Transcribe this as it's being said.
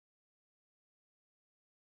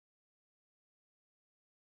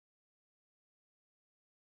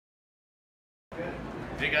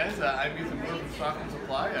Hey guys, I'm Ethan from Starbond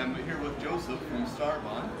Supply. I'm here with Joseph from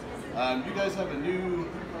Starbond. You guys have a new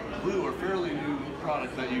glue or fairly new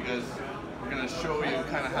product that you guys are going to show you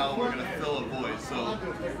kind of how we're going to fill a void. So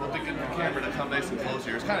we'll get the camera to come nice and close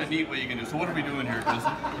here. It's kind of neat what you can do. So what are we doing here,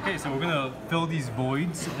 Joseph? Okay, so we're going to fill these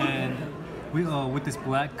voids and with this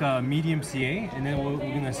black medium CA, and then we're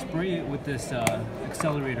going to spray it with this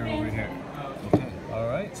accelerator over here. Okay. All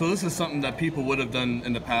right. So this is something that people would have done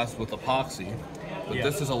in the past with epoxy. But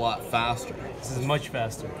this is a lot faster. This is much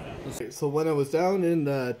faster. So when I was down in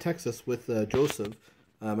Texas with Joseph,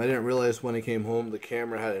 I didn't realize when I came home the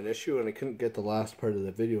camera had an issue and I couldn't get the last part of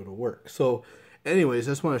the video to work. So anyways,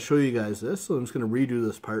 I just want to show you guys this. So I'm just going to redo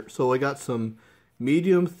this part. So I got some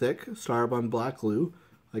medium thick Starbond black glue.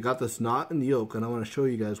 I got this knot in the yoke and I want to show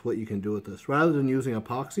you guys what you can do with this. Rather than using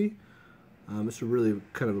epoxy, this is really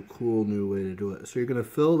kind of a cool new way to do it. So you're going to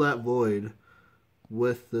fill that void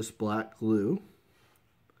with this black glue.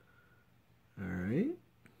 Alright.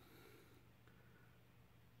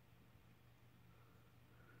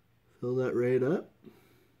 Fill that right up.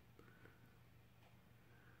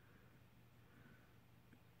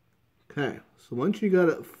 Okay, so once you got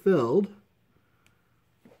it filled,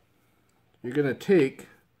 you're going to take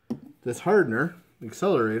this hardener,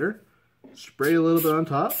 accelerator, spray a little bit on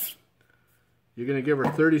top. You're going to give her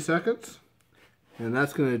 30 seconds, and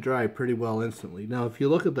that's going to dry pretty well instantly. Now, if you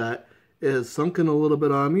look at that, it has sunken a little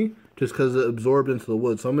bit on me just because it absorbed into the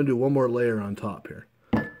wood. So I'm going to do one more layer on top here.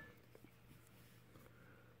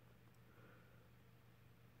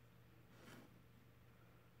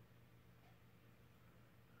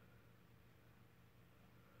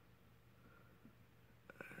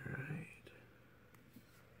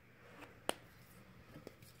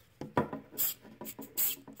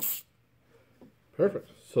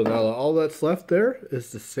 Perfect. So now all that's left there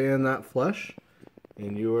is to sand that flesh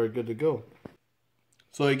and you are good to go.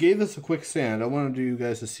 So I gave this a quick sand. I wanted you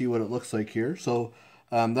guys to see what it looks like here. So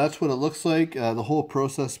that's what it looks like. The whole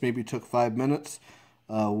process maybe took 5 minutes.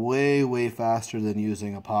 Way faster than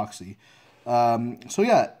using epoxy. So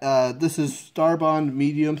yeah, this is Starbond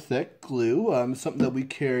medium thick glue. Something that we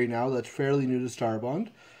carry now that's fairly new to Starbond.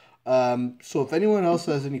 So if anyone else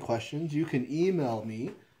has any questions, you can email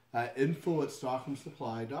me at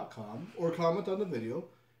info@stockhamsupply.com or comment on the video.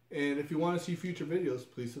 And if you want to see future videos,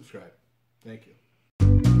 please subscribe. Thank you.